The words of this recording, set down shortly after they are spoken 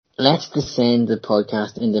let's descend the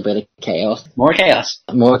podcast into a bit of chaos. More chaos.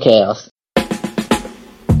 More chaos.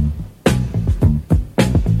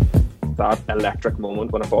 That electric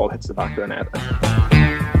moment when a ball hits the back of the net.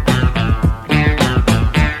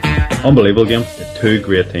 Unbelievable game. Two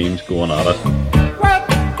great teams going at it.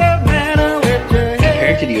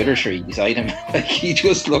 Compared to the other three beside him, like, he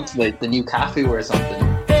just looks like the new Cafu or something.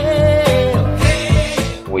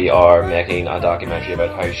 We are making a documentary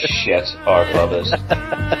about how shit our club is.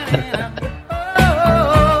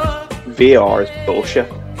 VAR is bullshit.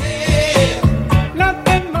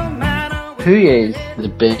 Who is the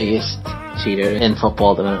biggest cheater in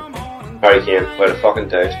football tonight? Harry Kane, without a fucking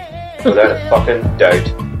doubt. Without a fucking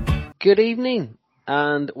doubt. Good evening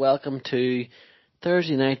and welcome to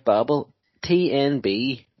Thursday Night Babble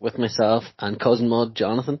TNB with myself and cousin Mud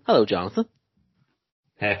Jonathan. Hello, Jonathan.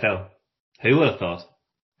 Hey Phil, who would have thought?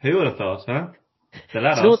 Who would have thought, huh? Do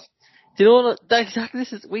you know what? Exactly.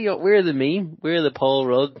 This is we're the meme. We're the Paul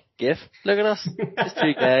Rudd gif. Look at us, just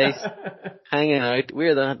two guys hanging out.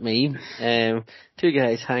 We're that meme. Two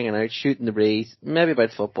guys hanging out, shooting the breeze. Maybe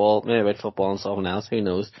about football and something else. Who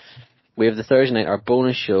knows? We have the Thursday night, our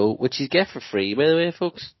bonus show, which you get for free, by the way,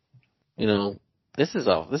 folks. You know, this is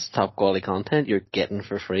top quality content you're getting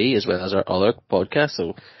for free, as well as our other podcasts.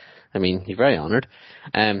 So, I mean, you're very honoured.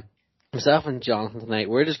 Myself and Jonathan tonight,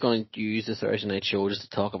 we're just going to use the Thursday night show just to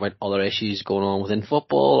talk about other issues going on within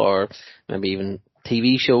football, or maybe even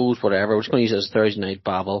TV shows, whatever. We're just going to use it as Thursday night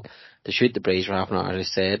babble to shoot the breeze for half an hour, as I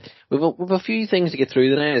said. We've a few things to get through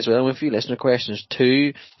tonight as well. We have a few listener questions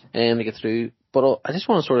too, to get through. But I just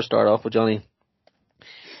want to sort of start off with Johnny.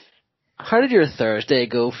 How did your Thursday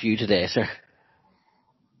go for you today, sir?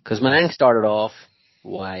 Because mine started off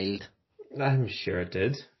wild. I'm sure it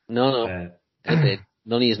did. No, it did.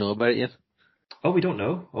 None of you know about it yet. Oh, we don't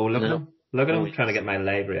know. Oh, look at him. Look at him trying to get my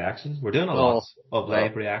live reactions. We're doing a lot of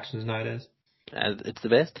live reactions nowadays. It's the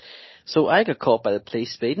best. So I got caught by the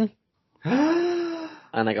police speeding.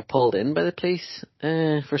 And I got pulled in by the police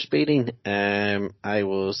for speeding. I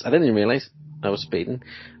didn't even realise I was speeding.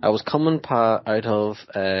 I was coming out of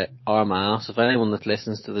Armagh. So if anyone that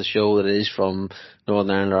listens to the show that is from Northern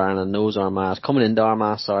Ireland or Ireland knows Armagh, I was coming into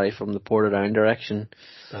Armagh, from the Portadown direction.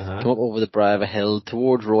 Come up over the brow of a hill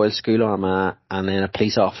towards Royal School Armagh, and then a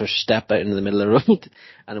police officer stepped out into the middle of the road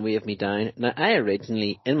and waved me down. Now, I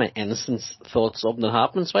originally, in my innocence, thought something had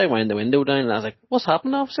happened, so I wound the window down and I was like, "What's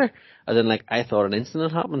happened, officer?" And then, I thought an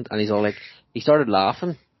incident happened, and he's all like, he started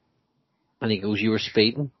laughing, and he goes, "You were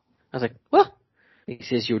speeding." I was like, "What?" He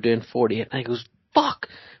says, "You were doing 48. And I goes, "Fuck,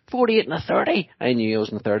 48 and a 30. I knew I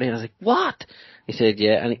was in a 30. And I was like, "What?" He said,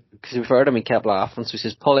 "Yeah." And because we heard him, he kept laughing. So he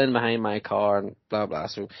says, "Pull in behind my car," and blah, blah.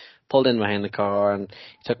 So pulled in behind the car, and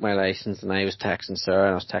he took my license, and I was texting Sarah,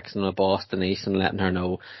 and I was texting my boss, Denise, and letting her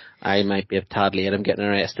know I might be a tad late, I'm getting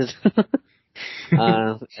arrested.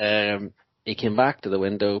 And he came back to the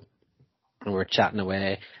window, and we're chatting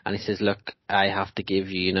away, and he says, "Look, I have to give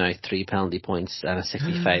you now 3 penalty points and a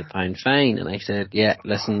 £65 fine." And I said, "Yeah,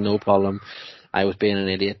 listen, no problem. I was being an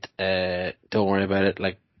idiot. Don't worry about it.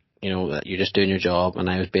 You're just doing your job, and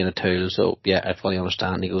I was being a tool. So yeah, I fully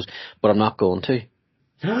understand." And he goes, "But I'm not going to."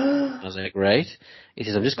 I was like, "Right." He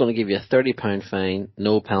says, "I'm just going to give you a £30 fine,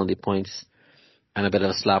 no penalty points, and a bit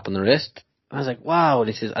of a slap on the wrist." I was like, "Wow." And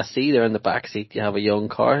he says, "I see there in the back seat you have a young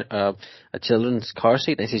car, a children's car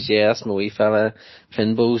seat." And I says, "Yeah, that's my wee fella,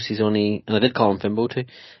 Finbo's. He's only," and I did call him Finbo too,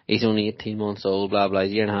 "he's only 18 months old, blah, blah, a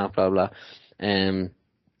year and a half, blah, blah."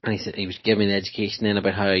 And he said, he was giving me the education then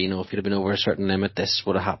about how, if you'd have been over a certain limit, this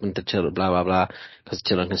would have happened to children, blah, blah, blah. Because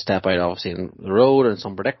children can step out, obviously, in the road, and it's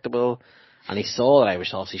unpredictable. And he saw that I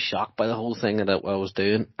was obviously shocked by the whole thing that I was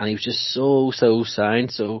doing. And he was just so sound.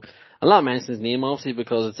 So I'm not mentioning his name, obviously,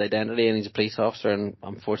 because it's identity, and he's a police officer, and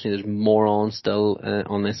unfortunately there's morons still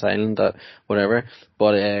on this island, that whatever.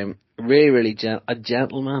 But really a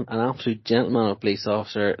gentleman, an absolute gentleman, a police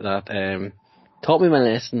officer that taught me my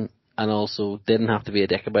lesson, and also didn't have to be a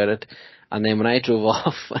dick about it. And then when I drove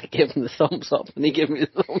off, I gave him the thumbs up, and he gave me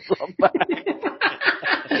the thumbs up back.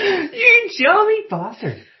 You jolly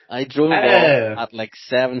bastard. I drove off at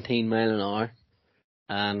 17 mile an hour,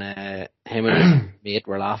 and him and his mate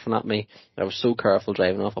were laughing at me. I was so careful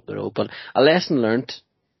driving off up the road. But a lesson learnt.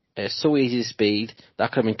 So easy to speed.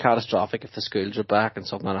 That could have been catastrophic if the schools were back and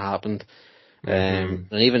something had happened. And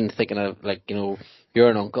even thinking of, you're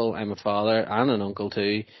an uncle, I'm a father, and an uncle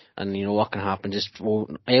too, and what can happen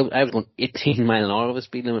I was going 18 mile an hour over the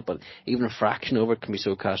speed limit, but even a fraction over it can be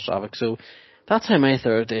so catastrophic. So that's how my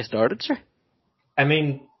Thursday started, sir. I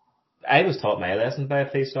mean, I was taught my lesson by a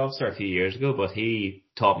police officer a few years ago, but he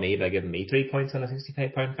taught me by giving me 3 points on a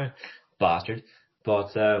 £65 fine. Bastard.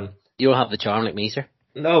 But you don't have the charm like me, sir.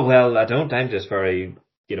 No, well, I don't. I'm just very,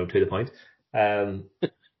 to the point. I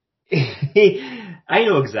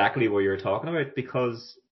know exactly what you're talking about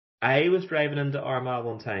because I was driving into Armagh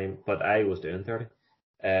one time, but I was doing 30.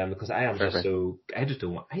 Because I am just so, I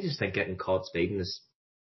just think getting caught speeding is,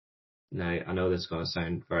 now I know this is going to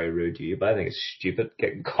sound very rude to you, but I think it's stupid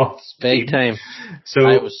getting caught speeding. Big time. So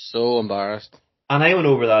I was so embarrassed. And I went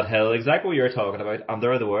over that hill, exactly what you were talking about, and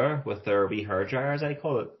there they were with their wee hair dryers, I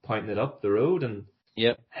call it, pointing it up the road, and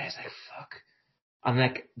yep. I was like, fuck. And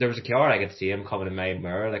like, there was a car, I could see him coming in my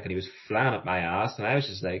mirror, like, and he was flying up my ass, and I was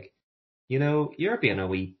just like, you're being a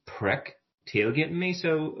wee prick tailgating me,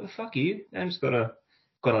 so fuck you. I'm just gonna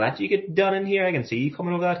let you get done in here. I can see you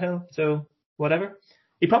coming over that hill, so whatever.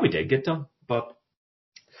 He probably did get done, but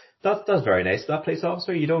that's very nice. That police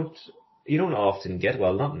officer, you don't often get,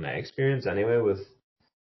 well, not in my experience anyway, with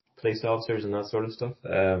police officers and that sort of stuff,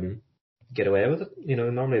 get away with it.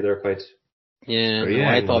 Normally they're quite. Yeah, no,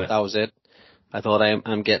 I thought that was it. I thought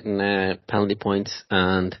I'm getting penalty points,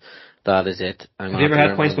 and that is it. Have you ever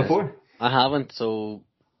had points before? I haven't, so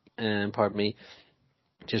pardon me,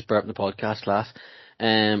 just burped the podcast class.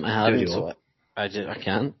 I haven't, so I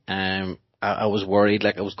can't. I was worried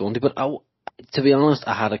like I was going to, but to be honest,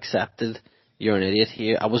 I had accepted you're an idiot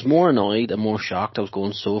here. I was more annoyed and more shocked I was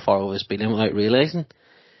going so far over the speed limit without realising.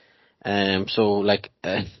 So like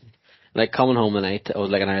coming home tonight, I was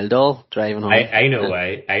like an old doll driving home. I know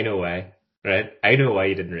why, right? I know why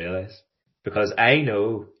you didn't realise. Because I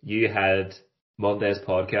know you had Monday's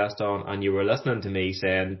podcast on and you were listening to me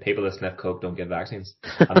saying people that sniff coke don't get vaccines.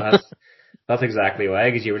 And that's exactly why,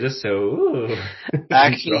 because you were just so...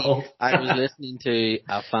 Actually, I was listening to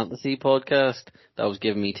a fantasy podcast that was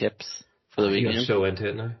giving me tips for the weekend. You're so into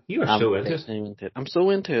it now. You are so into it. I'm so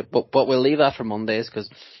into it, but we'll leave that for Mondays because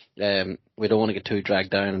we don't want to get too dragged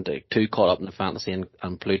down and too caught up in the fantasy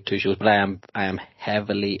and pollute two shows. But I am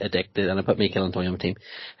heavily addicted, and I put Mikel Antonio on the team.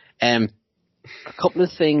 A couple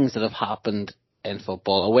of things that have happened in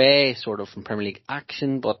football away, sort of from Premier League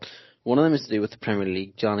action, but one of them is to do with the Premier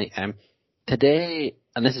League, Johnny. Today,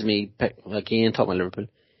 and this is me again talking about Liverpool,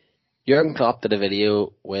 Jurgen Klopp did a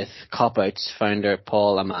video with Cop Outs founder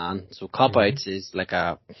Paul Amann. So Cop Outs is like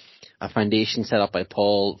a foundation set up by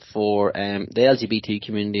Paul for the LGBT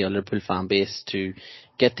community or Liverpool fan base to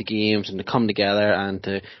get the games and to come together and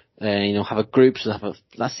to have a group, so have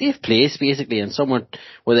a safe place basically, and somewhere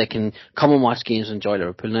where they can come and watch games and enjoy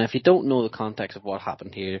Liverpool. Now, if you don't know the context of what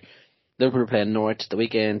happened here, Liverpool are playing Norwich the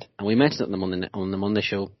weekend, and we mentioned it on the Monday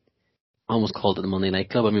show. I almost called it the Monday Night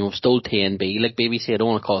Club. I mean, we've stole TNB, like BBC. I don't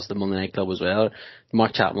want to call it the Monday Night Club as well.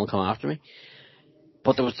 Mark Chapman will come after me.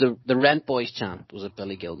 But there was the Rent Boys chant was at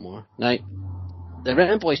Billy Gilmore. Now, the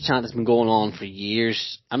Rent Boys chant has been going on for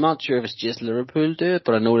years. I'm not sure if it's just Liverpool do it,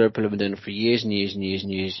 but I know Liverpool have been doing it for years and years and years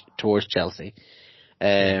and years towards Chelsea.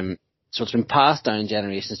 So it's been passed down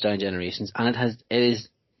generations, and it is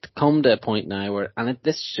come to a point now where, and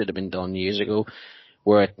this should have been done years ago,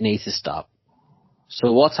 where it needs to stop.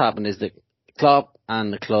 So what's happened is that Klopp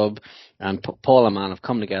and the club and Paul Amann have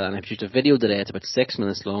come together, and I produced a video today. It's about 6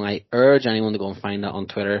 minutes long. I urge anyone to go and find that on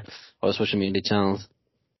Twitter or social media channels.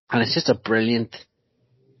 And it's just a brilliant,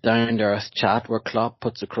 down-to-earth chat where Klopp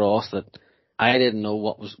puts across that I didn't know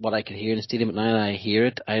what I could hear in the stadium, but now that I hear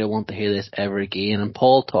it, I don't want to hear this ever again. And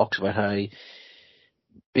Paul talks about how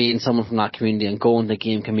being someone from that community and going to the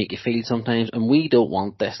game can make you feel sometimes, and we don't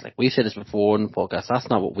want this. Like, we've said this before in the podcast, that's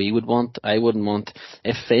not what we would want. I wouldn't want,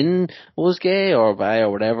 if Finn was gay or bi or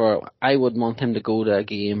whatever, I wouldn't want him to go to a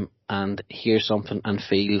game and hear something and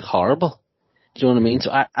feel horrible. Do you know what I mean?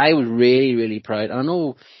 So I was really, really proud. I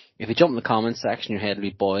know if you jump in the comments section, your head will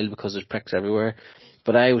be boiled because there's pricks everywhere,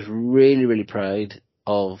 but I was really, really proud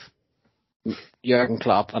of Jurgen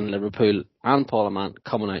Klopp and Liverpool and Paul Amann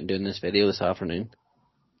coming out and doing this video this afternoon.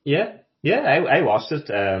 Yeah, I watched it.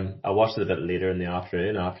 I watched it a bit later in the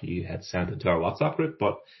afternoon after you had sent it to our WhatsApp group,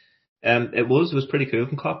 but it was pretty cool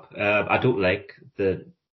from Klopp. I don't like the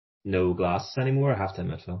no glasses anymore, I have to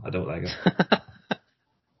admit, Phil. I don't like it.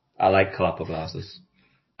 I like Klopp with glasses.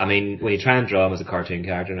 I mean, when you try and draw him as a cartoon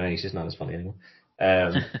character now, he's just not as funny anymore.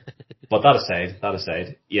 But that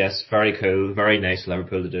aside, yes, very cool, very nice for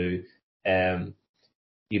Liverpool to do.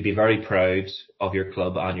 You'd be very proud of your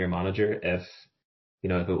club and your manager if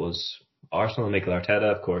it was Arsenal and Mikel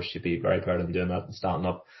Arteta, of course, you'd be very proud of him doing that and standing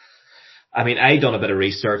up. I mean, I done a bit of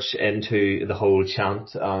research into the whole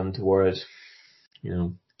chant and where it,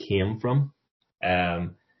 came from.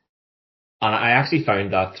 And I actually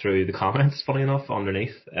found that through the comments, funny enough,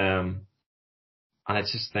 underneath. And I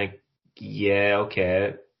just think, yeah,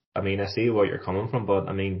 okay. I mean, I see where you're coming from, but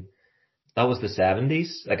I mean, that was the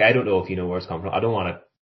 70s. Like, I don't know if you know where it's coming from. I don't want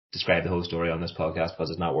to describe the whole story on this podcast because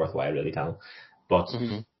it's not worthwhile really telling. But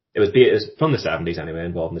it was from the 70s anyway,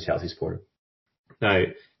 involving the Chelsea supporter. Now,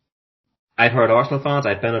 I've heard Arsenal fans,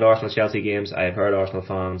 I've been at Arsenal-Chelsea games, I've heard Arsenal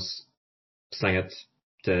fans sling it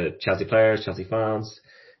to Chelsea players, Chelsea fans.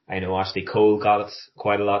 I know Ashley Cole got it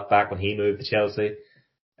quite a lot back when he moved to Chelsea.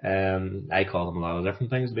 I call them a lot of different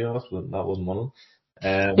things, to be honest, but that wasn't one of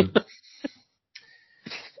them.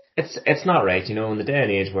 It's not right, in the day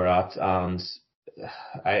and age we're at, and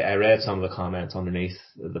I read some of the comments underneath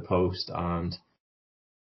the post, and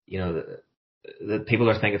the people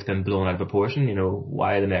are thinking it's been blown out of proportion.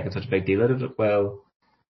 Why are they making such a big deal out of it? Well,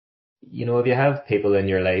 if you have people in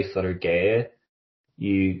your life that are gay,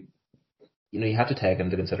 you have to take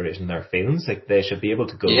into consideration their feelings. Like, they should be able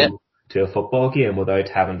to go to a football game without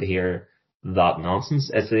having to hear that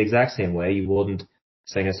nonsense. It's the exact same way you wouldn't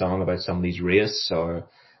sing a song about somebody's race or,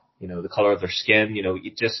 the colour of their skin.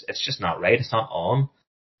 It's just not right. It's not on.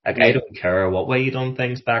 Like, I don't care what way you done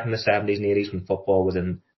things back in the 70s and 80s when football was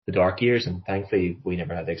in the dark years, and thankfully we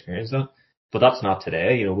never had to experience that. But that's not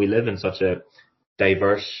today. We live in such a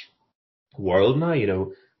diverse world now.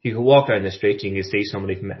 You can walk down the street and you can see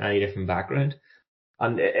somebody from any different background.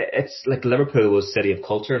 And it's like Liverpool was city of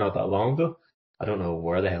culture not that long ago. I don't know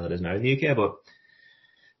where the hell it is now in the UK, but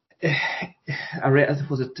I read,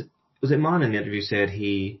 was it man in the interview said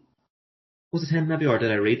was it him maybe, or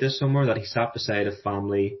did I read this somewhere, that he sat beside a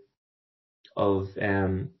family from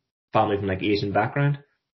like Asian background,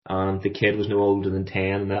 and the kid was no older than 10,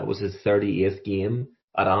 and that was his 38th game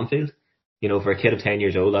at Anfield. For a kid of 10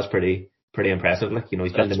 years old, that's pretty impressive. Like,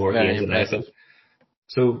 he's been to more games than I have.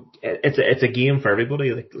 So it's a game for everybody.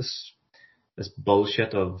 Like, this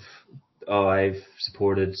bullshit of, I've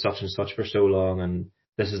supported such and such for so long, and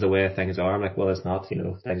this is the way things are. I'm like, well, it's not.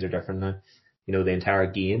 Things are different now. The entire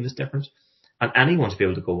game is different, and anyone should be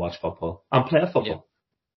able to go watch football and play football,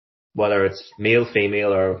 whether it's male,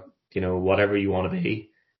 female, or whatever you want to be.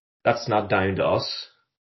 That's not down to us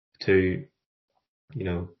to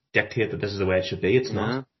dictate that this is the way it should be. It's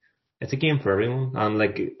not. It's a game for everyone. And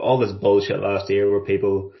like all this bullshit last year where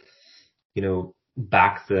people,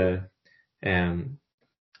 back the,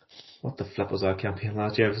 what the flip was that campaign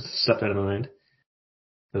last year? It slipped out of my mind.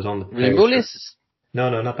 It was on the Rainbow Laces? No,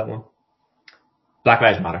 not that one. Black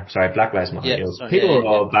Lives Matter. Sorry, Black Lives Matter. Yeah, people were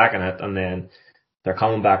all backing it, and then they're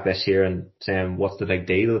coming back this year and saying, what's the big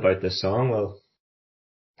deal about this song? Well,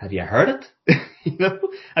 have you heard it?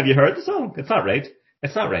 Have you heard the song? It's not right.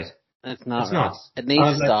 It's not right. It's not. It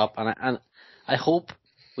needs to stop, and I hope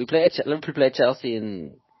Liverpool play Chelsea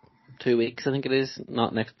in 2 weeks. I think it is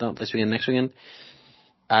not this weekend, next weekend,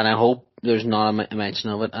 and I hope there's not a mention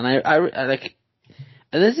of it. And I like,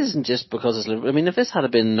 and this isn't just because it's Liverpool. I mean, if this had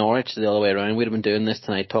been Norwich the other way around, we'd have been doing this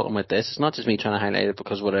tonight, talking about this. It's not just me trying to highlight it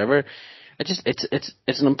because whatever.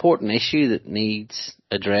 It's an important issue that needs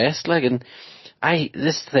addressed. Like, and I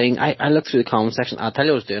looked through the comment section. I'll tell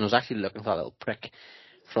you what I was doing. I was actually looking for that little prick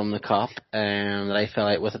from the cop that I fell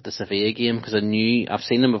out with at the Sevilla game, because I've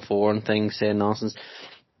seen them before and things saying nonsense.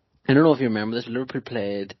 I don't know if you remember this. Liverpool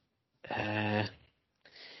played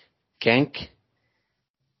Genk.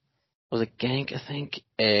 Was it Genk, I think,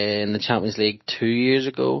 in the Champions League 2 years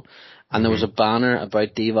ago, and there was a banner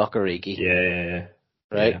about Divock Origi. Yeah.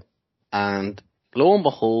 Right? Yeah. And lo and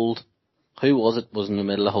behold, who was in the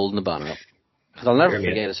middle of holding the banner up? Because I'll never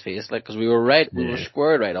forget his face, because we were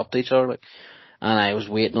squared right up to each other, and I was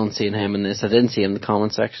waiting on seeing him in this. I didn't see him in the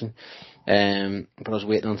comment section, but I was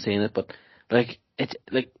waiting on seeing it. But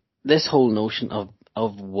this whole notion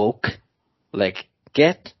of woke,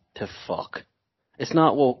 get to fuck. It's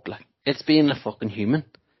not woke, it's being a fucking human.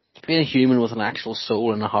 It's being a human with an actual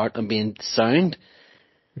soul and a heart and being sound.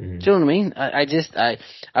 Mm-hmm. Do you know what I mean?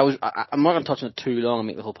 I'm not going to touch on it too long and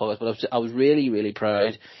make the whole podcast, but I was really, really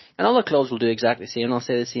proud. And other clubs will do exactly the same. I'll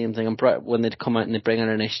say the same thing. I'm proud when they come out and they bring out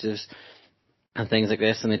initiatives and things like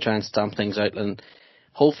this, and they try and stamp things out. And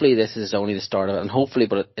hopefully this is only the start of it, and hopefully,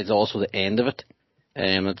 but it's also the end of it.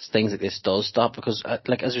 It's things like this does stop, because,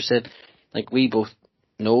 as you said, we both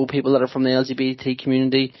know people that are from the LGBT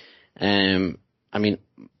community. I mean,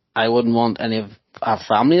 I wouldn't want any of our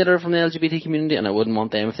family that are from the LGBT community, and I wouldn't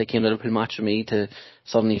want them, if they came to a Liverpool match with me, to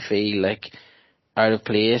suddenly feel out of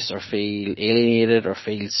place or feel alienated or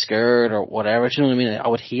feel scared or whatever. Do you know what I mean? I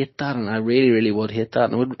would hate that, and I really, really would hate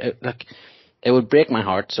that, and it would break my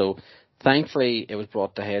heart. So thankfully it was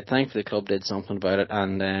brought to head. Thankfully the club did something about it,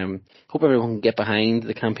 and hope everyone can get behind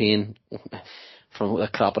the campaign from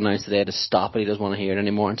what Klopp announced today to stop it. He doesn't want to hear it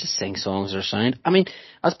anymore, and just sing songs that are sound. I mean,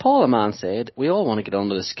 as Paul Aman said, we all want to get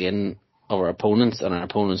under the skin of our opponents and our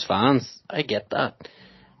opponents' fans. I get that,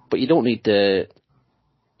 but you don't need to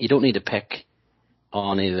pick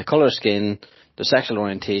on either the colour of skin, their sexual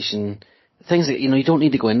orientation, things that, you don't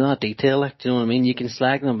need to go into that detail, like, do you know what I mean? You can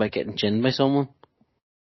slag them by getting ginned by someone.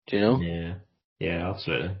 Do you know? Yeah. Yeah,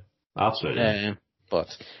 absolutely. Absolutely. But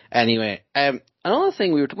anyway, another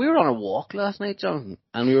thing, we were on a walk last night, Jonathan,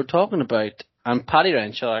 and we were talking about, and Paddy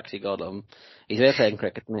Renshaw actually got him. He's there playing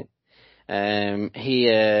cricket tonight.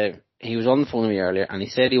 He was on the phone with me earlier, and he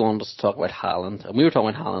said he wanted us to talk about Haaland, and we were talking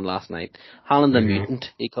about Haaland last night. Haaland the mutant,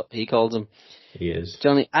 he calls him. He is.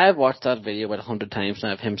 Johnny, I've watched that video about 100 times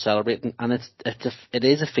now of him celebrating, and it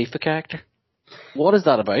is a FIFA character. What is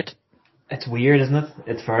that about? It's weird, isn't it?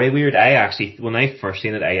 It's very weird. When I first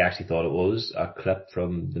seen it, I actually thought it was a clip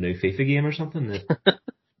from the new FIFA game or something.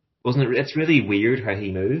 Wasn't it? It's really weird how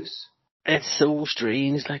he moves. It's so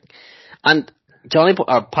strange, like, and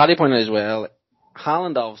Paddy pointed out as well,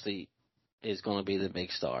 Haaland obviously is going to be the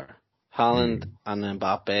big star. Haaland and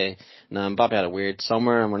Mbappe. Now Mbappe had a weird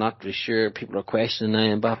summer, and we're not really sure. People are questioning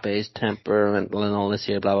now Mbappe's temperamental and all this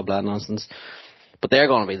here, blah blah blah nonsense. But they're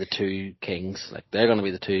going to be the two kings. Like, they're going to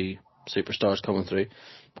be the two superstars coming through.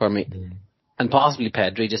 Pardon me. And possibly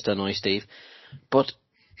Pedri, just to annoy Steve. But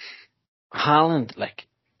Haaland, like,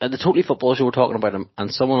 at the Totally Football Show, we're talking about him,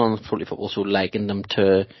 and someone on the Totally Football Show likened him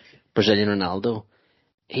to Brazilian Ronaldo.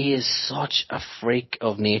 He is such a freak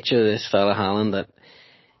of nature, this fella Haaland, that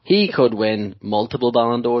he could win multiple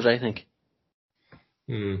Ballon d'Ors, I think.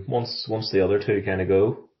 Once the other two kind of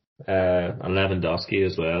go, and Lewandowski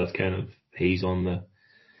as well, it's kind of, he's on the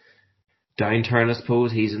downturn, I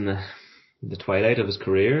suppose. He's in the twilight of his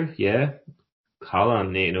career. Yeah,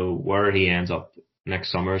 Haaland, where he ends up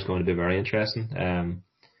next summer is going to be very interesting. And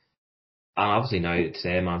obviously now,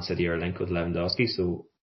 say Man City are linked with Lewandowski, so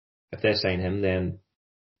if they sign him, then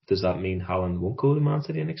does that mean Haaland won't go to Man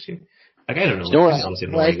City next year? Like, I don't know.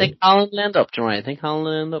 I think Haaland will end up. Do you know where I think Haaland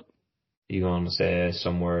will end up? You going to say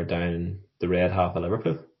somewhere down in the red half of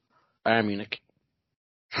Liverpool? Bayern Munich.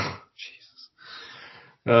 Jesus.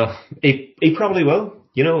 He probably will.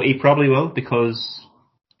 He probably will, because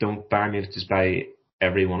don't Bayern Munich just buy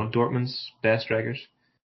every one of Dortmund's best strikers?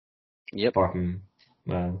 Yep. Apart from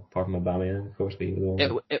Aubameyang, of course.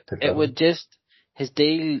 It would just, his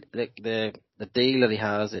deal, like the deal that he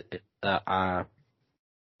has, what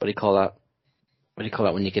do you call that? What do you call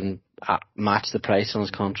that when you can match the price on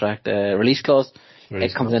his contract? Release clause.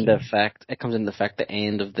 It comes into effect the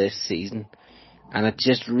end of this season, and it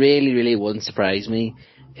just really, really wouldn't surprise me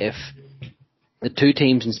if the two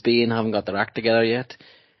teams in Spain haven't got their act together yet.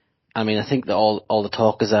 I mean, I think that all the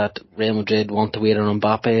talk is that Real Madrid want to wait on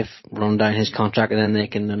Mbappe, run down his contract, and then they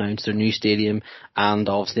can announce their new stadium and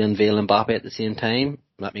obviously unveil Mbappe at the same time.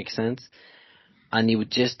 That makes sense. And you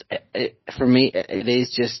would just, for me,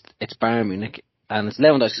 it's Bayern Munich, and it's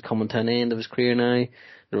Lewandowski's coming to an end of his career now.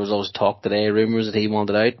 There was always talk today, rumours that he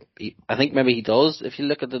wanted out. I think maybe he does. If you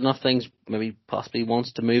look at enough things, maybe possibly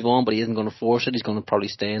wants to move on, but he isn't going to force it. He's going to probably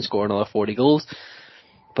stay and score another 40 goals.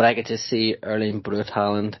 But I could just see Erling Braut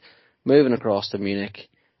Haaland moving across to Munich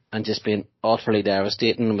and just being utterly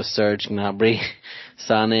devastating with Serge Gnabry,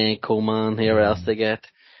 Sané, Coman, whoever else they get,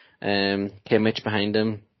 Kimmich behind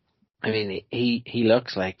him. I mean, he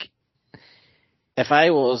looks like, if I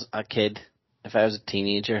was a kid, if I was a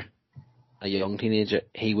teenager, a young teenager,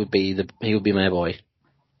 he would be my boy.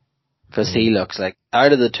 Because he looks like,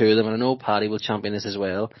 out of the two of them, and I know Paddy will champion this as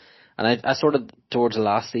well, and I sort of, towards the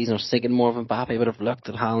last season, I was thinking more of Mbappe, but I've looked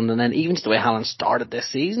at Haaland, and then even just the way Haaland started this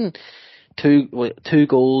season, two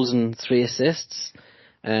goals and 3 assists,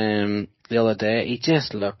 the other day, he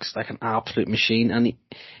just looks like an absolute machine, and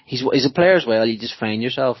he's a player as well. You just find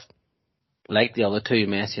yourself, like the other two,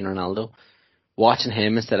 Messi and Ronaldo, watching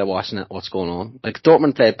him instead of watching what's going on. Like,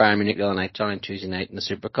 Dortmund played Bayern Munich the other night, on Tuesday night in the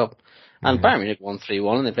Super Cup, and Bayern Munich won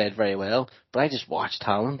 3-1, and they played very well, but I just watched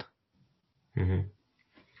Haaland.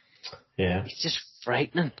 Yeah. He's just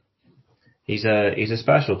frightening. He's a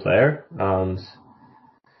special player, and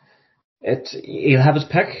he'll have his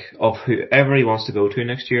pick of whoever he wants to go to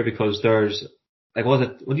next year, because there's, like,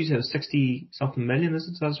 what do you say, 60-something million, is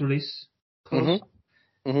it, that's release? I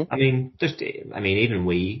mean, even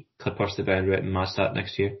we could push the boundary and match that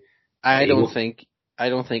next year. I don't think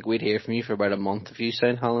we'd hear from you for about a month if you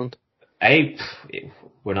signed Haaland.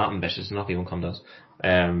 We're not ambitious enough, he won't come to us.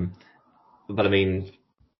 But I mean,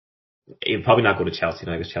 he'll probably not go to Chelsea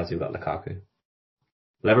now, because Chelsea have got Lukaku.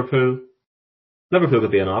 Liverpool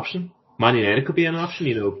could be an option. Man United could be an option.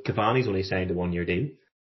 Cavani's only signed a 1-year deal.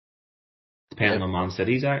 Depending on Man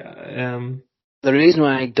City's. The reason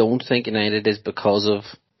why I don't think United is because of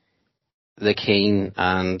the Keane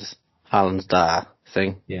and Haaland's dad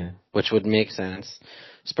thing. Yeah. Which would make sense.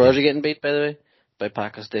 Spurs are getting beat, by the way, by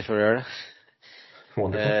Pacos de Ferreira.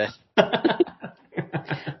 Wonderful.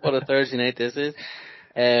 What a Thursday night this is.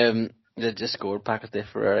 They just scored Paços de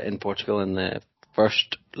Ferreira in Portugal in the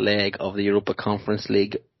first leg of the Europa Conference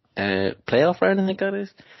League playoff round, I think that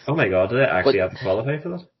is. Oh my god, do they actually have to qualify for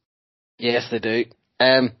that? Yes, they do.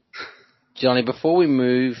 Johnny, before we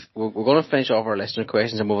move, we're going to finish off our listener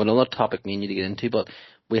questions and we have another topic me and you to get into, but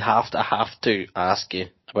I have to ask you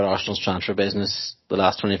about Arsenal's transfer business the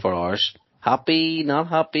last 24 hours. Happy, not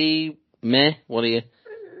happy, meh, what are you?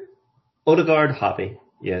 Odegaard, happy.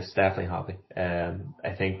 Yes, definitely happy.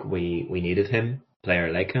 I think we needed him,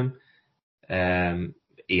 player like him.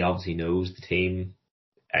 He obviously knows the team.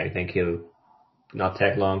 I think he'll not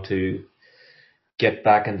take long to get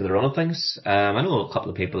back into the run of things. I know a couple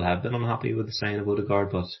of people have been unhappy with the sign of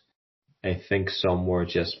Odegaard, but I think some were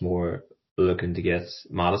just more looking to get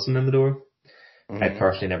Maddison in the door. Mm-hmm. I've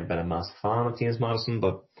personally never been a massive fan of James Maddison,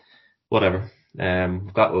 but whatever.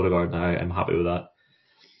 We've got Odegaard now. I'm happy with that.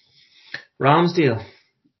 Ramsdale.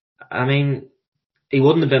 I mean, he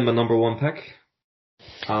wouldn't have been my number one pick.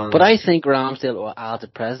 But I think Ramsdale will add a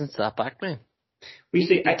presence to that backline. We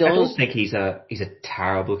see. I don't think he's a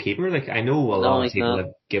terrible keeper. Like, I know a lot of people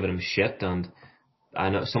have given him shit, and I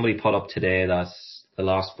know somebody put up today that the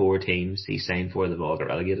last 4 teams he signed for, they've all got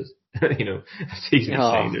relegated. Season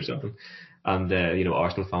signed or something. And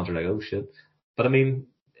Arsenal fans are like, oh shit. But I mean,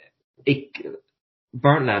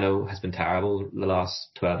 Bernd Leno has been terrible the last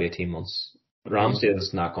 12, 18 months. Ramsdale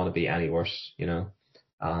is not going to be any worse,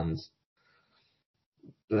 And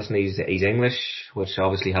listen, he's English, which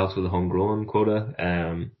obviously helps with the homegrown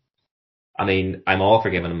quota. I mean, I'm all for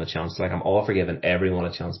giving him a chance. Like, I'm all for giving everyone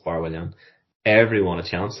a chance, bar Willian. Everyone a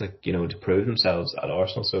chance, to prove themselves at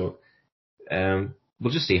Arsenal. So,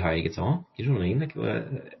 we'll just see how he gets on. You know what I mean? Like,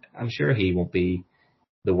 I'm sure he won't be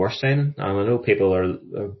the worst signing. I know people are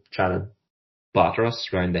trying to batter us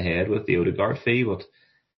around the head with the Odegaard fee, but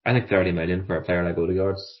I think 30 million for a player like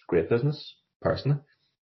Odegaard's great business, personally.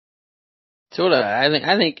 So I think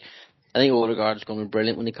Odegaard's going to be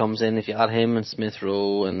brilliant when he comes in. If you add him and Smith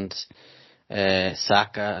Rowe and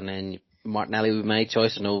Saka and then Martinelli would be my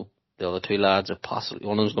choice. I know the other 2 lads are possibly,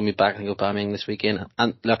 one of them's going to be back, I think, Aubameyang this weekend.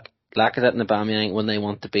 And look, Lacazette and Aubameyang, when they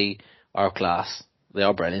want to be our class, they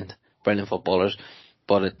are brilliant footballers.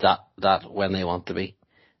 But that when they want to be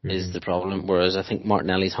is the problem. Whereas I think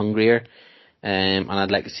Martinelli's hungrier. And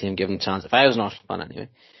I'd like to see him given a chance, if I was an Arsenal fan anyway.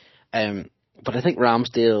 But I think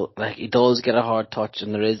Ramsdale, like, he does get a hard touch,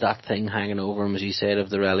 and there is that thing hanging over him, as you said,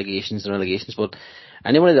 of the relegations. But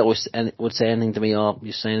anybody that would say anything to me, oh,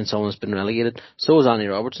 you're saying someone's been relegated, so is Andy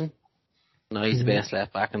Robertson. Now he's the best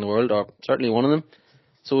left back in the world, or certainly one of them.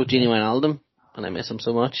 So is Gini Wijnaldum, and I miss him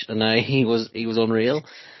so much. And now he was unreal. Do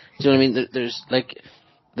you know what I mean?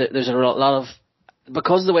 There's a lot of,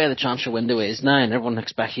 because of the way the transfer window is now, and everyone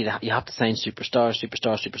expects you have to sign superstars.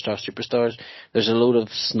 There's a load of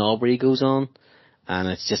snobbery goes on, and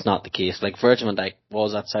it's just not the case. Like, Virgil van Dijk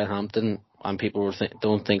was at Southampton, and people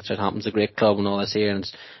don't think Southampton's a great club and all this here, and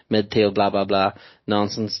it's mid-tail, blah blah blah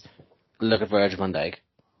nonsense. Look at Virgil van Dijk.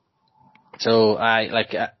 So I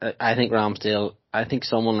think Ramsdale. I think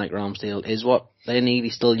someone like Ramsdale is what they need.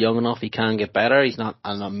 He's still young enough. He can get better. He's not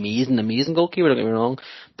an amazing goalkeeper, don't get me wrong,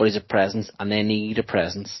 but he's a presence, and they need a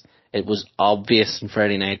presence. It was obvious on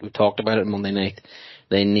Friday night. We talked about it Monday night.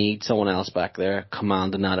 They need someone else back there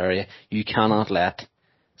commanding that area. You cannot let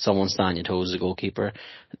someone stand your toes as a goalkeeper.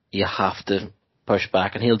 You have to push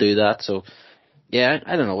back, and he'll do that. So, yeah,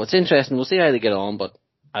 I don't know. It's interesting. We'll see how they get on, but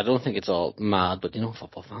I don't think it's all mad. But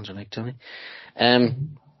football fans are like, Johnny.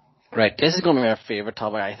 Right, this is going to be our favourite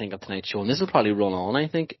topic, I think, of tonight's show, and this will probably run on, I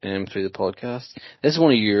think, through the podcast. This is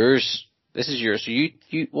one of yours. This is yours. So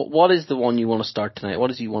what is the one you want to start tonight?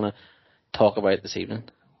 What do you want to talk about this evening?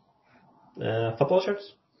 Football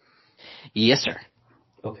shirts? Yes, sir.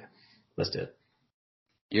 Okay, let's do it.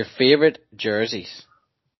 Your favourite jerseys?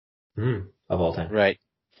 Of all time. Right,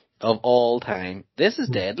 of all time. This is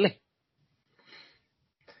deadly.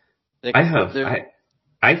 Like,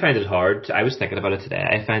 I find it hard. I was thinking about it today.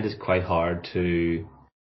 I find it quite hard to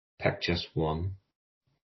pick just one,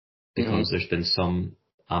 because there's been some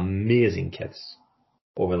amazing kits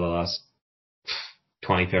over the last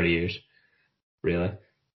 20, 30 years, really.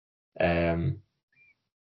 Do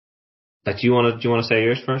you want to say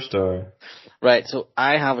yours first, or? Right. So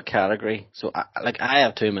I have a category. So I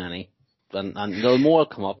have too many, and there'll more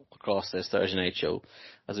come up across this Thursday night show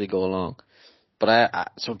as we go along. But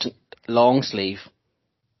long sleeve.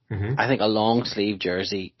 I think a long sleeve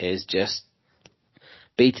jersey is just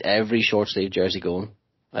beats every short sleeve jersey going.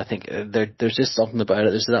 I think there's just something about it.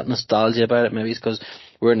 There's that nostalgia about it. Maybe it's because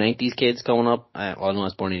we're 90s kids coming up. I know I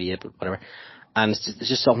was born in 88, but whatever. And it's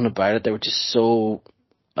just something about it. They were just so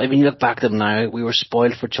I mean, look back at them now, we were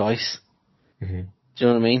spoiled for choice. Mm-hmm. Do you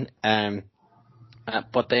know what I mean?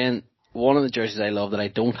 But then, one of the jerseys I love that I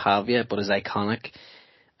don't have yet, but is iconic,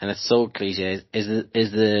 and it's so cliche, is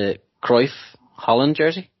the Cruyff Holland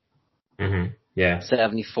jersey. Mm-hmm. Yeah.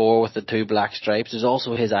 74 with the 2 black stripes. There's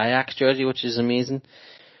also his Ajax jersey, which is amazing.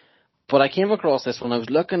 But I came across this when I was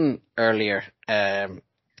looking earlier, and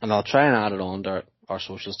I'll try and add it on to our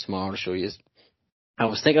socials tomorrow to show you. I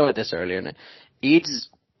was thinking about this earlier. Now,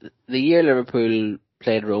 the year Liverpool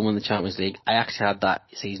played Roma in the Champions League, I actually had that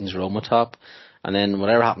season's Roma top. And then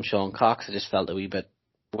whatever happened to Sean Cox, I just felt a wee bit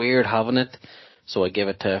weird having it. So I gave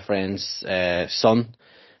it to a friend's son,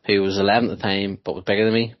 who was 11 at the time, but was bigger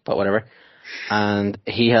than me, but whatever. And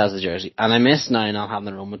he has the jersey. And I miss now not having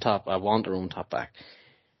the Roma top. I want the Roma top back.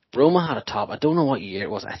 Roma had a top. I don't know what year it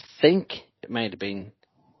was. I think it might have been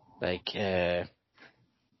like late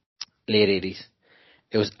 80s.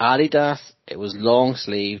 It was Adidas. It was long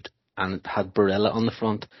sleeved and it had Barilla on the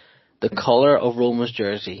front. The colour of Roma's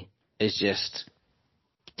jersey is just,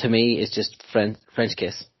 to me, it's just French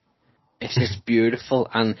kiss. It's just beautiful.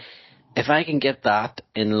 And if I can get that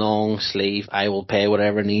in long sleeve, I will pay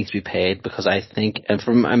whatever needs to be paid, because I think, and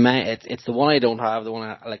from it's the one I don't have, the one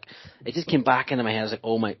I like. It just came back into my head. I was like,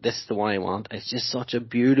 oh my, this is the one I want. It's just such a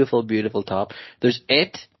beautiful, beautiful top. There's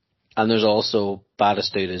it, and there's also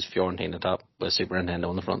Batistutta's Fiorentina top with Super Nintendo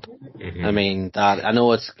on the front. Mm-hmm. I mean, that I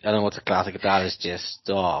know it's a classic. That is just,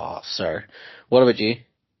 oh, sir. What about you?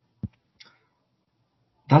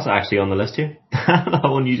 That's actually on the list here. That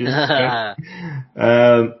one you just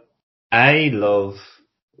I love,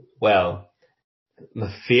 well,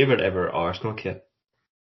 my favourite ever Arsenal kit.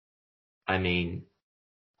 I mean,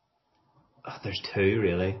 there's 2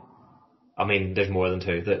 really. I mean, there's more than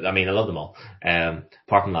 2. I mean, I love them all.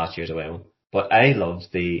 Apart from last year's away one. But I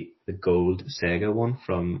loved the gold Sega one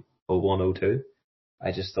from 01-02.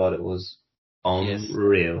 I just thought it was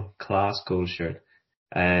unreal. Yes. Class gold shirt.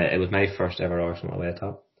 It was my first ever Arsenal away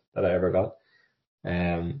top that I ever got.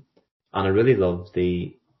 And I really loved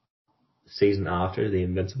the season after, the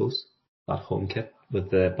Invincibles, that home kit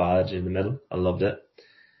with the badge in the middle. I loved it.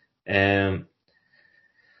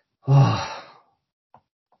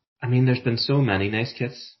 I mean, there's been so many nice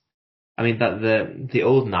kits. I mean, that the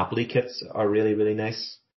old Napoli kits are really, really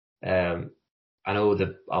nice. I know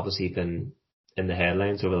they've obviously been in the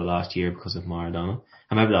headlines over the last year because of Maradona.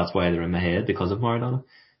 And maybe that's why they're in my head, because of Maradona.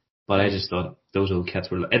 But I just thought those old kits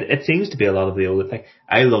were... It seems to be a lot of the older thing.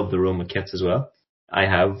 I love the Roma kits as well. I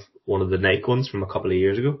have one of the Nike ones from a couple of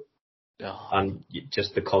years ago. Oh. And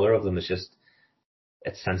just the colour of them is just...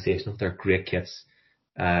 It's sensational. They're great kits.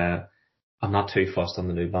 I'm not too fussed on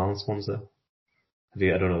the New Balance ones, though.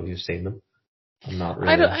 I don't know if you've seen them. I'm not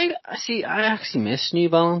really... I actually miss New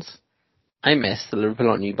Balance. I miss the Liverpool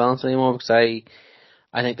not New Balance anymore, because I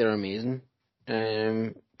think they're amazing.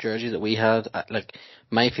 Jerseys that we had, like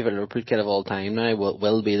my favourite Liverpool kit of all time now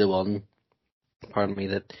will be the one,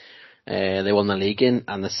 that they won the league in,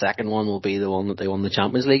 and the second one will be the one that they won the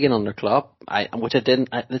Champions League in under Klopp.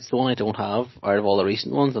 It's the one I don't have out of all the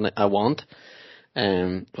recent ones, and I want,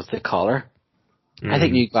 with the collar. I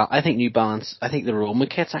think New Balance. I think the Roma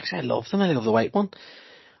kits, actually, I love them. I love the white one.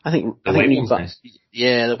 I think New Balance. Nice.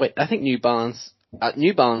 Yeah, I think New Balance.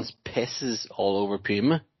 New Balance pisses all over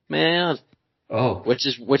Puma. Man. Oh. Which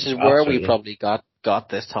is where we probably got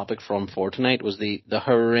this topic from for tonight, was the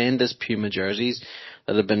horrendous Puma jerseys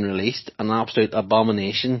that have been released. An absolute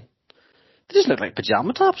abomination. They just look like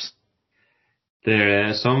pajama tops.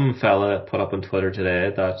 There, some fella put up on Twitter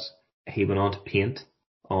today that he went on to paint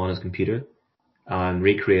on his computer and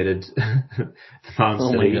recreated the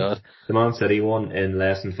Man City one in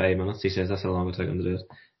less than 5 minutes. He says that's how long it took him to do it.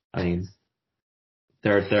 I mean,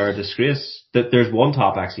 they're a disgrace. There's one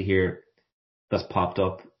top actually here that's popped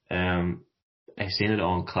up. I've seen it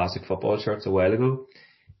on Classic Football shirts a while ago.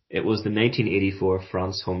 It was the 1984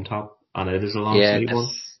 France home top, and it is a long sleeve one,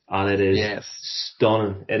 and it is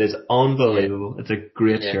stunning. It is unbelievable. Yeah. It's a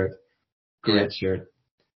great shirt. Great shirt.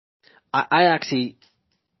 I actually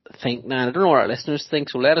think now, I don't know what our listeners think,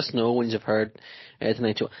 so let us know when you've heard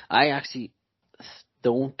tonight. I actually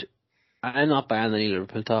I'm not buying the new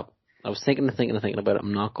Liverpool top. I was thinking about it.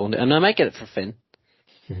 I'm not going to, and I might get it for Finn.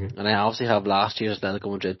 Mm-hmm. And I obviously have last year's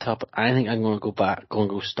Atletico Madrid top, but I think I'm going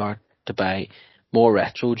to start to buy more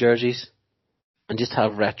retro jerseys and just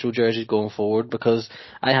have retro jerseys going forward, because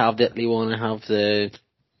I have the Italy one, I have the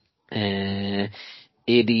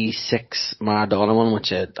 86 Maradona one,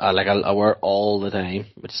 which I wear all the time.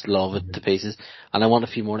 I just love it to pieces. And I want a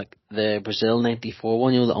few more, like the Brazil 94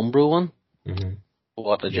 one, the Umbro one. Mm-hmm.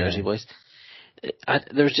 What a jersey, boys.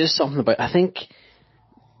 There's just something about, I think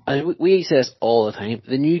we say this all the time.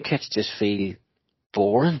 The new kits just feel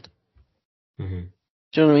boring. Mm-hmm.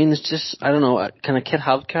 Do you know what I mean? It's just, I don't know, can a kit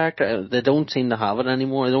have character? They don't seem to have it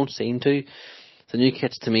anymore. They don't seem to. The new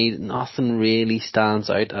kits, to me, nothing really stands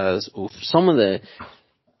out as, some of the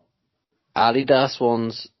Adidas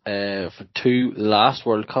ones, for the last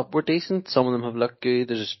World Cup were decent. Some of them have looked good.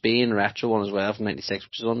 There's a Spain retro one as well from '96,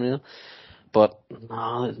 which is unreal. But,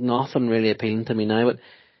 no, there's nothing really appealing to me now. But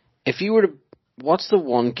if you were to, what's the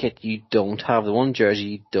one kit you don't have, the one jersey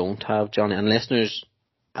you don't have, Johnny? And listeners,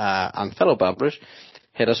 and fellow babblers,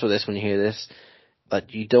 hit us with this when you hear this,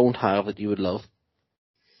 that you don't have that you would love.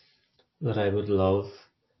 That I would love.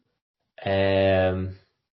 I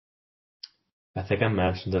think I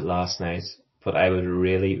mentioned it last night, but I would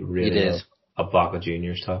really love a Boca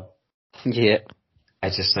Juniors top. Yeah. I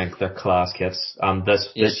just think they're class kits. And this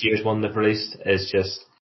year's one they've released is just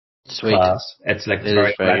sweet. Class. It's like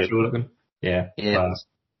very retro looking. Yeah, class.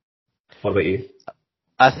 What about you?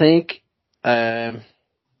 I think I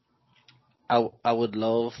would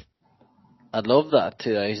love, I'd love that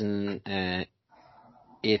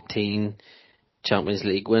 2018 Champions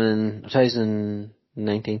League winning,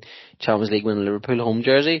 2019 Champions League winning Liverpool home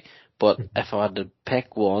jersey. But if I had to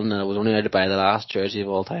pick one, and I was only allowed to buy the last jersey of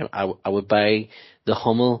all time, I would buy the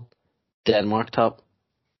Hummel Denmark top,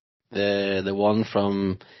 the one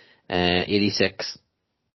from '86.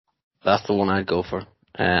 That's the one I'd go for.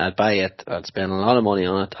 I'd buy it. I'd spend a lot of money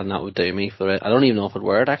on it, and that would do me for it. I don't even know if I'd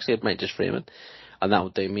wear it. Actually, I might just frame it, and that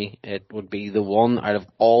would do me. It would be the one out of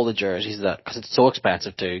all the jerseys because it's so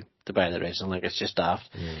expensive to buy the original. Like, it's just daft.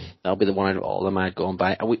 That'll be the one out of all of them I'd go and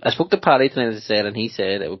buy. I spoke to Paddy tonight, as I said, and he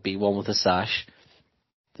said it would be one with a sash.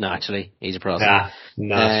 Naturally, he's a prospect.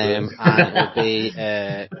 And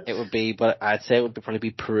it would be, but I'd say it would probably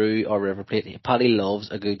be Peru or River Plate. Paddy loves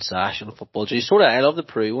a good sash on a football jersey. I love the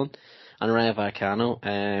Peru one and Rayo Vallecano.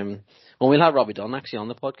 Well, we'll have Robbie Dunn actually on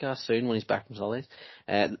the podcast soon when he's back from holidays.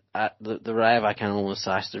 The Rayo Vallecano one with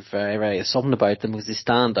sash, they're very, very, there's something about them because they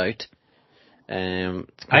stand out. I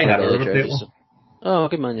had a River Plate one. Oh,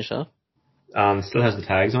 good man yourself. Still has the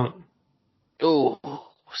tags on it. Oh,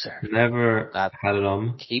 sir. Never had it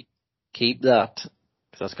on. Keep that.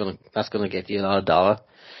 That's gonna get you a lot of dollar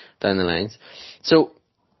down the lines. So,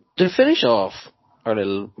 to finish off our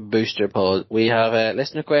little booster pod, we have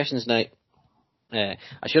listener questions now. I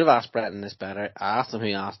should have asked Bretton this better. I asked him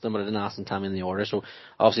who asked them, but I didn't ask him time in the order. So,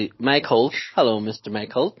 obviously, Mike Holt. Hello, Mr.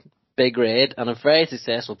 Mike Holt. Big Red and a very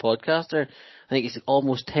successful podcaster. I think he's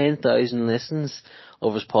almost 10,000 listens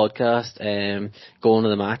over his podcast, going to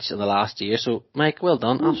the match in the last year. So, Mike, well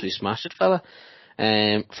done. Absolutely smashed it, fella.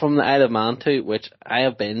 From the Isle of Man too, which I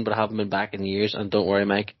have been, but I haven't been back in years. And don't worry,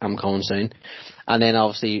 Mike, I'm coming soon. And then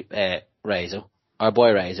obviously, Rizzo. Our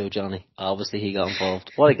boy Rizzo, Johnny. Obviously he got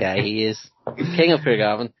involved. What a guy he is. King of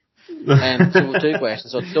Peargavin. So 2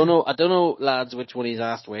 questions. So I don't know, lads, which one he's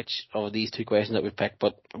asked which of these 2 questions that we've picked,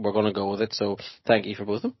 but we're going to go with it. So thank you for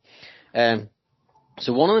both of them.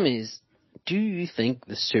 So one of them is, do you think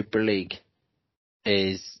the Super League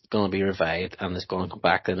is going to be revived and is going to come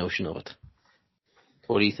back to the notion of it?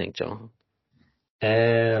 What do you think, John?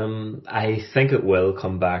 I think it will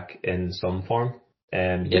come back in some form.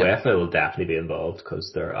 UEFA will definitely be involved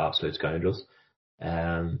because they're absolute scoundrels.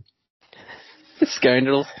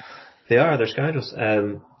 Scoundrels? They're scoundrels.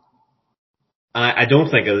 I don't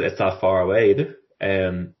think it's that far away either.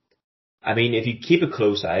 I mean, if you keep a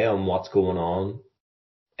close eye on what's going on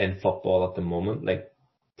in football at the moment, like,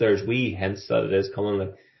 there's wee hints that it is coming.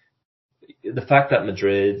 Like, the fact that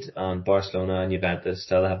Madrid and Barcelona and Juventus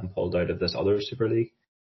still haven't pulled out of this other Super League,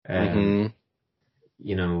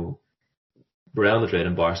 you know, Real Madrid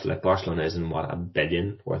and Barcelona isn't $1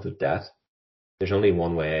 billion worth of debt. There's only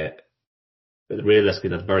one way.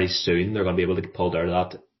 Realistically, that very soon they're going to be able to get pulled out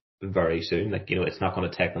of that very soon. Like, you know, it's not going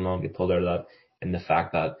to take them long to get pulled out of that. In the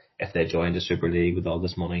fact that if they joined the Super League with all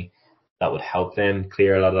this money, that would help them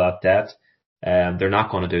clear a lot of that debt. They're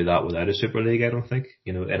not going to do that without a Super League, I don't think.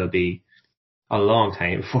 You know, it'll be a long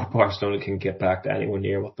time before Barcelona can get back to anywhere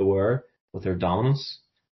near what they were with their dominance,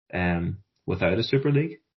 without a Super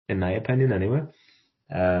League, in my opinion, anyway.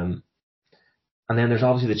 And then there's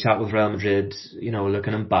obviously the chat with Real Madrid, you know,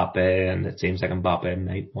 looking at Mbappe, and it seems like Mbappe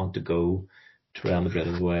might want to go to Real Madrid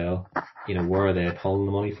as well. You know, where are they pulling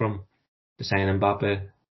the money from to sign Mbappe?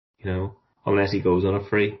 You know, unless he goes on a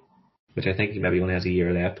free, which I think he maybe only has a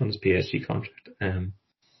year left on his PSG contract.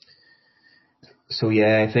 So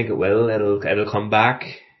yeah, I think it will. It'll come back.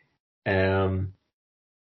 But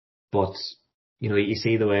you know, you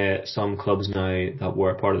see the way some clubs now that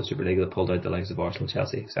were part of the Super League that pulled out, the likes of Arsenal,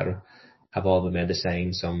 Chelsea, etc., have all been made to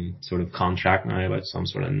sign some sort of contract now about some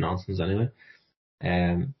sort of nonsense anyway.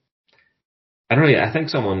 I don't know. I think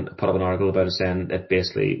someone put up an article about it saying it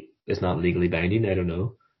basically is not legally binding. I don't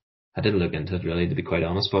know. I didn't look into it really, to be quite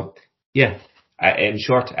honest. But yeah, in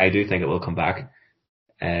short, I do think it will come back.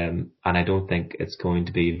 And I don't think it's going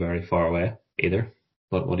to be very far away either.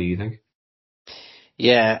 But what do you think?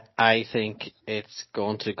 Yeah, I think it's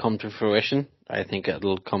going to come to fruition. I think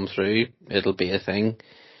it'll come through. It'll be a thing.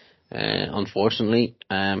 Unfortunately,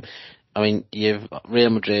 I mean, you've Real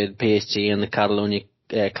Madrid, PSG, and the Catalonia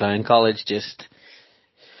Clown College.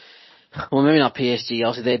 Well, maybe not PSG.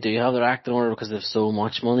 Obviously, they do have their act in order because they have so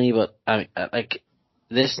much money. But like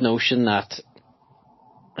this notion that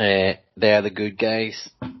they're the good guys,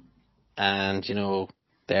 and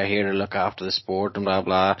they're here to look after the sport and blah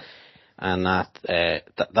blah, and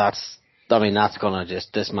that's gonna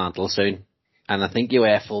just dismantle soon. And I think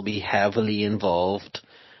UEFA will be heavily involved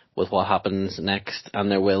with what happens next,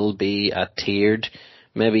 and there will be a tiered,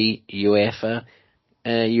 maybe UEFA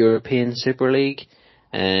European Super League.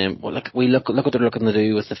 Well, look what they're looking to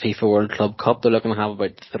do with the FIFA World Club Cup. They're looking to have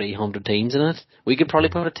about 300 teams in it. We could probably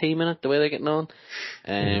put a team in it the way they're getting on.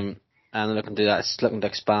 And they're looking to do that. It's looking to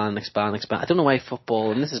expand. I don't know why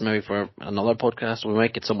football, and this is maybe for another podcast, we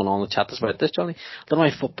might get someone on the chat about this, Johnny. I don't know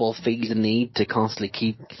why football feels the need to constantly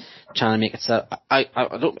keep trying to make it so. I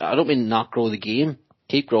don't mean not grow the game.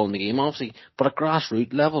 Keep growing the game, obviously, but at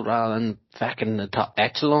grassroots level rather than fucking the top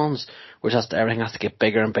echelons, where everything has to get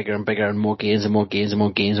bigger and bigger and bigger, and more games and more games and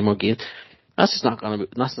more games and more games. That's just not gonna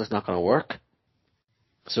work.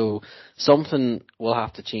 So something will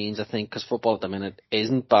have to change, I think, because football at the minute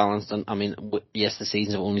isn't balanced. And I mean, yes, the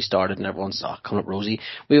seasons have only started and everyone's coming up rosy.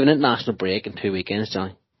 We have an international break in 2 weekends,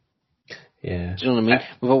 Johnny. Yeah. Do you know what I mean?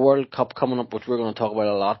 We have a World Cup coming up, which we're going to talk about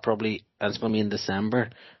a lot probably, and it's going to be in December.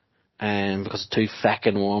 Because it's too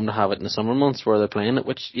feckin' warm to have it in the summer months where they're playing it,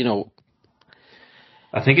 which, I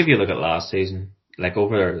think if you look at last season, like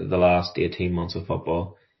over the last 18 months of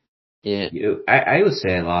football, yeah, I would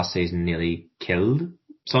say last season nearly killed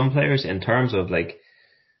some players in terms of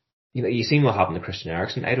you seen what happened to Christian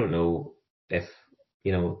Eriksen. I don't know if,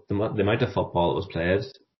 the amount of football that was played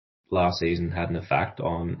last season had an effect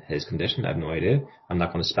on his condition. I have no idea. I'm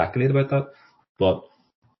not going to speculate about that. But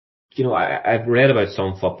I've read about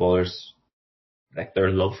some footballers, like their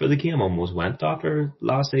love for the game almost went after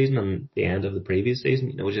last season and the end of the previous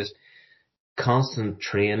season. Just constant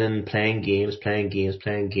training, playing games,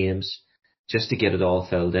 just to get it all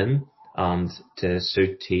filled in and to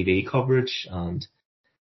suit TV coverage. And,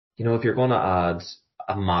 if you're going to add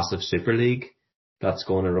a massive Super League, that's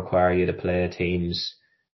going to require you to play teams,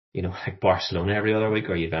 like Barcelona every other week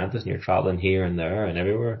or Juventus, and you're traveling here and there and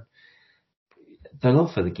everywhere. Their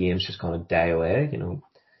love for the game's just going to die away.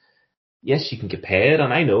 Yes, you can get paid,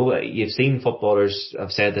 and I know you've seen footballers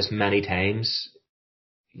have said this many times.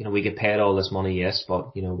 We get paid all this money, yes,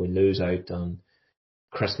 but we lose out on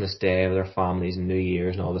Christmas Day with our families and New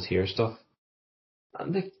Year's and all this here stuff.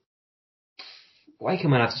 And why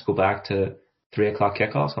can we not just go back to 3:00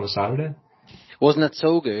 kickoffs on a Saturday? Wasn't it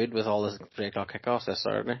so good with all the 3:00 kickoffs this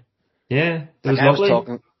Saturday? Yeah, it was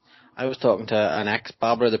lovely. I was talking to an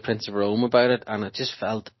ex-Bobber, the Prince of Rome, about it, and it just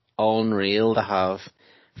felt unreal to have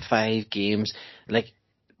 5 games. Like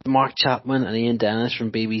Mark Chapman and Ian Dennis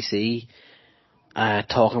from BBC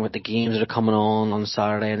talking about the games that are coming on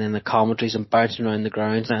Saturday, and then the commentaries and bouncing around the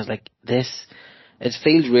grounds. And I was like, it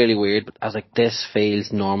feels really weird, but I was like, this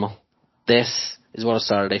feels normal. This is what a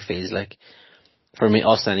Saturday feels like. For me,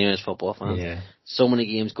 us anyway, as football fans. Yeah. So many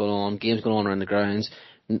games going on around the grounds.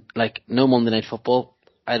 Like, no Monday Night Football.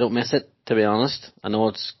 I don't miss it, to be honest. I know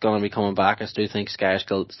it's going to be coming back. I do think Sky are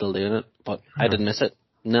still doing it, but I didn't miss it.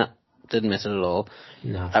 No, didn't miss it at all.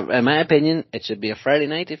 No. In my opinion, it should be a Friday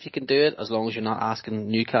night if you can do it, as long as you're not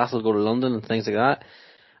asking Newcastle to go to London and things like that.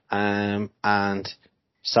 And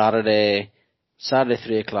Saturday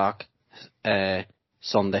 3:00,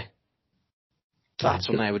 Sunday. That's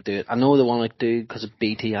when I would do it. I know they want to do because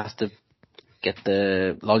BT has to get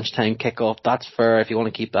the lunchtime kickoff. That's fair if you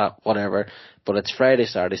want to keep that, whatever. But it's Friday,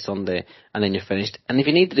 Saturday, Sunday, and then you're finished. And if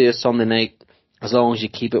you need to do a Sunday night, as long as you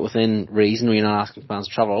keep it within reason, where you're not asking fans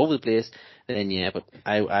to travel all over the place, then yeah. But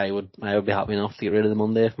I would be happy enough to get rid of the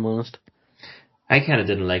Monday, if I'm honest. I kind of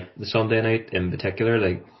didn't like the Sunday night in particular.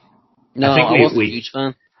 No, I wasn't a huge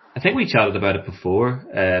fan. I think we chatted about it before,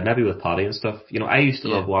 maybe with Paddy and stuff. I used to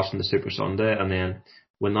love watching the Super Sunday, and then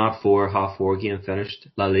when that 4:30 game finished,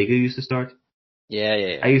 La Liga used to start.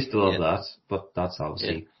 Yeah. I used to love that, but that's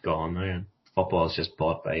obviously gone now. And football is just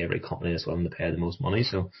bought by every company that's willing to pay the most money.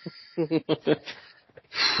 So,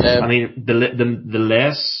 I mean,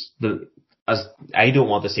 as I don't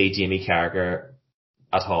want to see Jamie Carragher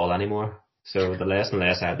at all anymore. So the less and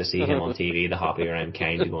less I have to see him on TV, the happier I'm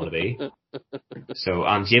kind of going to be. So,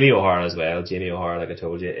 and Jamie O'Hara as well. Jamie O'Hara, like I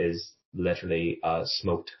told you, is literally a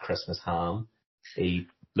smoked Christmas ham. He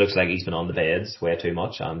looks like he's been on the beds way too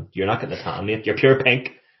much, and you're not getting the tan, mate. You're pure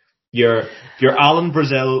pink. You're Alan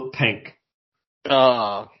Brazil pink.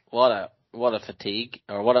 Oh, what a fatigue,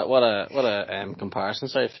 or what a comparison.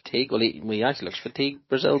 Sorry, fatigue. Well, he actually looks fatigued,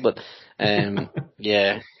 Brazil, but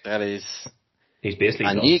yeah, that is. He's basically.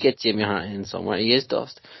 And you get Jamie Hart in somewhere. He is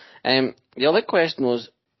dust. The other question was,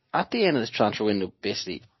 at the end of this transfer window,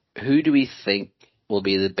 basically, who do we think will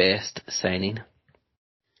be the best signing?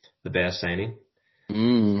 The best signing.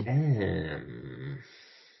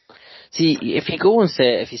 See, if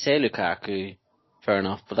you say Lukaku, fair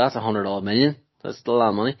enough, but that's 100 million. That's still a lot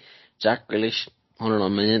of money. Jack Grealish, 100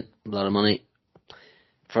 million, a lot of money.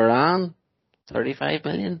 Varane, 35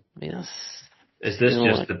 million. I mean, is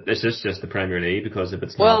this just the Premier League? Because if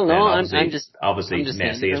it's not, no, obviously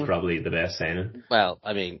Messi is probably the best signing. Well,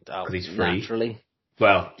 I mean, because he's free. Naturally.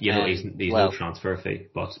 Well, he's no transfer fee,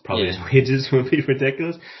 but probably his wages would be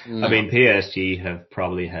ridiculous. No. I mean, PSG have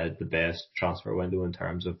probably had the best transfer window in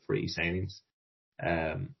terms of free signings.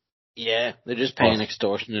 Yeah, they're just paying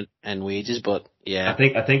extortionate and wages, but yeah.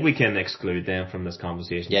 I think we can exclude them from this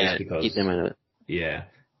conversation just because. Keep them out of it. Yeah.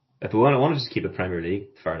 If we want to just keep it Premier League,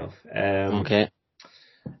 fair enough. Okay.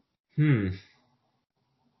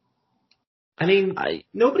 I mean,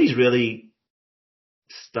 nobody's really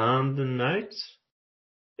standing out.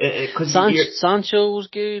 Sancho was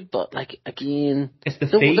good, but like again, it's the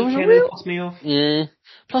fee kind of puts me off. Yeah.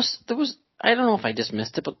 Plus, I don't know if I just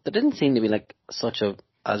missed it, but there didn't seem to be like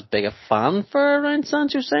as big a fanfare around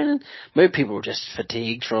Sancho signing. Maybe people were just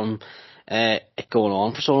fatigued from it going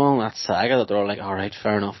on for so long, that saga, that they're all like, all right,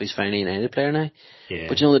 fair enough, he's finally a United player now. Yeah.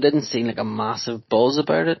 But there didn't seem like a massive buzz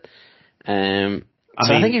about it. I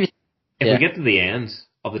think if we get to the end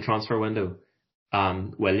of the transfer window,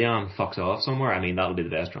 Willian fucks off somewhere, I mean, that'll be the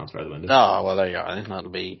best transfer of the window. Oh, well, there you are. I think that'll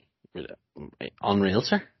be unreal,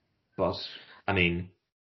 sir. But, I mean,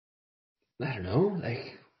 I don't know,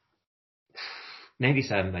 like,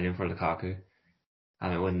 97 million for Lukaku.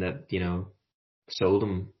 And when sold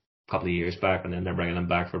him a couple of years back, and then they're bringing him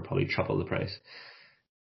back for probably triple the price.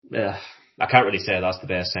 I can't really say that's the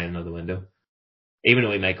best signing of the window. Even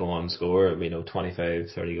though he might go on and score, 25,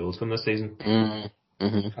 30 goals from this season.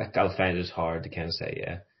 I'll find it hard to kind of say,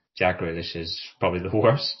 yeah, Jack Grealish is probably the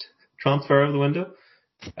worst transfer of the window.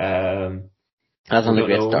 That's on a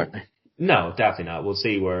great start now. No, definitely not. We'll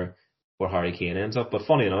see where Harry Kane ends up. But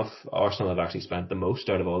funny enough, Arsenal have actually spent the most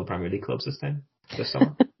out of all the Premier League clubs this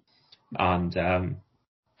summer. And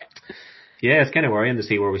it's kind of worrying to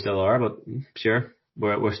see where we still are. But sure,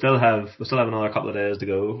 we still have another couple of days to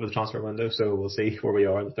go for the transfer window, so we'll see where we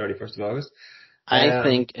are on the 31st of August. I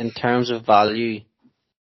think in terms of value,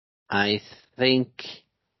 I think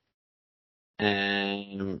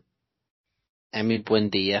Emi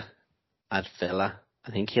Buendia at Villa.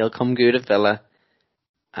 I think he'll come good at Villa.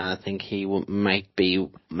 And I think he might be,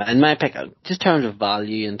 in my pick, just in terms of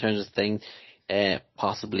value, in terms of things,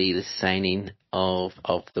 possibly the signing of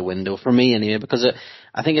the window for me anyway, because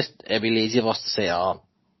I think it'd be lazy of us to say, oh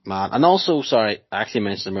man. And also, sorry, I actually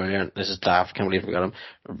mentioned him earlier. This is daft. Can't believe I forgot him.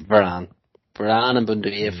 Varane and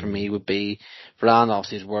Buendia for me would be, Varane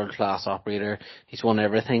obviously is a world class operator. He's won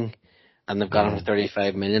everything, and they've got him for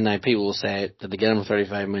 35 million. Now people will say, did they get him for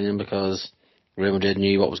 35 million because Real Madrid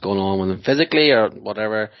knew what was going on with him physically or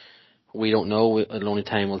whatever? We don't know. Only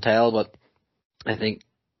time will tell. But I think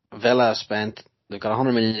Villa they've got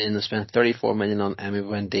 100 million in, they spent 34 million on Emi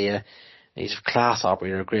Buendia. He's a class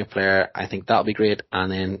operator, a great player. I think that'll be great.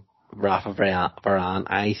 And then Rafa Varane,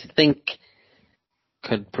 I think,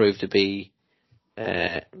 could prove to be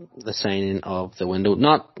the signing of the window.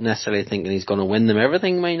 Not necessarily thinking he's going to win them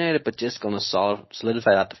everything, Man United, but just going to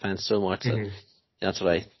solidify that defence so much that that's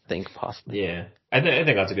what I think possibly. Yeah, I think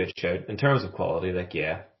that's a good shout. In terms of quality,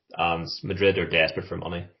 Madrid are desperate for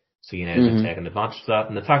money, so United have taken advantage of that,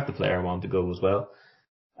 and the fact the player wanted to go as well.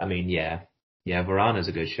 I mean, Varane is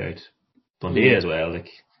a good shout. Buendia as well. Like,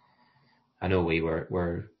 I know we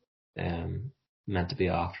were meant to be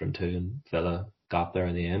after him too, and Villa got there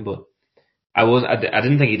in the end, but I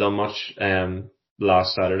didn't think he'd done much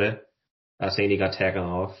last Saturday. I seen he got taken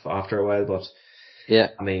off after a while, but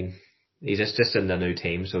I mean, he's just in the new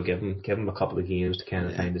team, so give him a couple of games to kind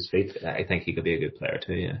of find his feet. I think he could be a good player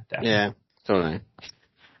too. Yeah, definitely. Yeah, totally.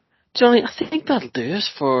 Johnny, I think that'll do us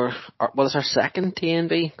for it's our second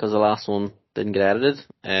TNB, because the last one didn't get edited.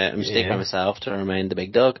 A mistake by myself to remind the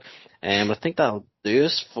big dog. I think that'll do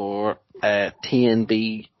us for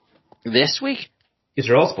TNB this week. These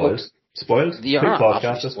are all spoiled. Spoiled? You Quick are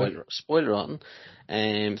podcast absolutely this week. spoiled rotten.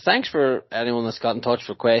 Thanks for anyone that's got in touch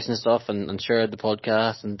for questions and stuff and shared the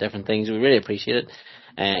podcast and different things. We really appreciate it.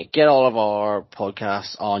 Get all of our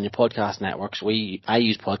podcasts on your podcast networks. I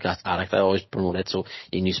use Podcast Addict. I always promote it, so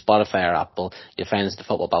you can use Spotify or Apple. You'll find us the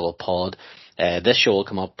Football Babble Pod. This show will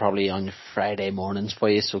come up probably on your Friday mornings for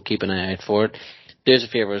you, so keep an eye out for it. Do us a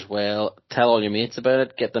favour as well. Tell all your mates about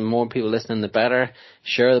it. Get them more people listening, the better.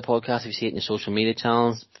 Share the podcast if you see it in your social media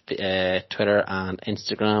channels, Twitter and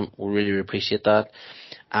Instagram. We really appreciate that.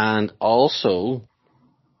 And also,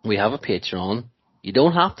 we have a Patreon. You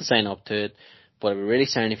don't have to sign up to it, but it would really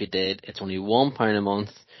sound if you did. It's only £1 a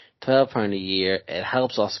month, £12 a year. It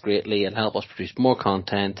helps us greatly and help us produce more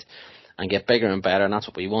content and get bigger and better. And that's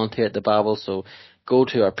what we want here at the Babble. So go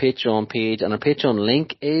to our Patreon page, and our Patreon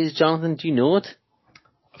link is, Jonathan, do you know it?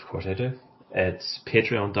 Of course I do. It's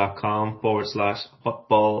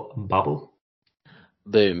patreon.com/footballbabble.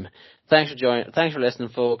 Boom. Thanks for joining. Thanks for listening,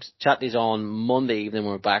 folks. Chat these on Monday evening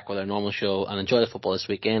when we're back with our normal show, and enjoy the football this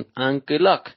weekend, and good luck.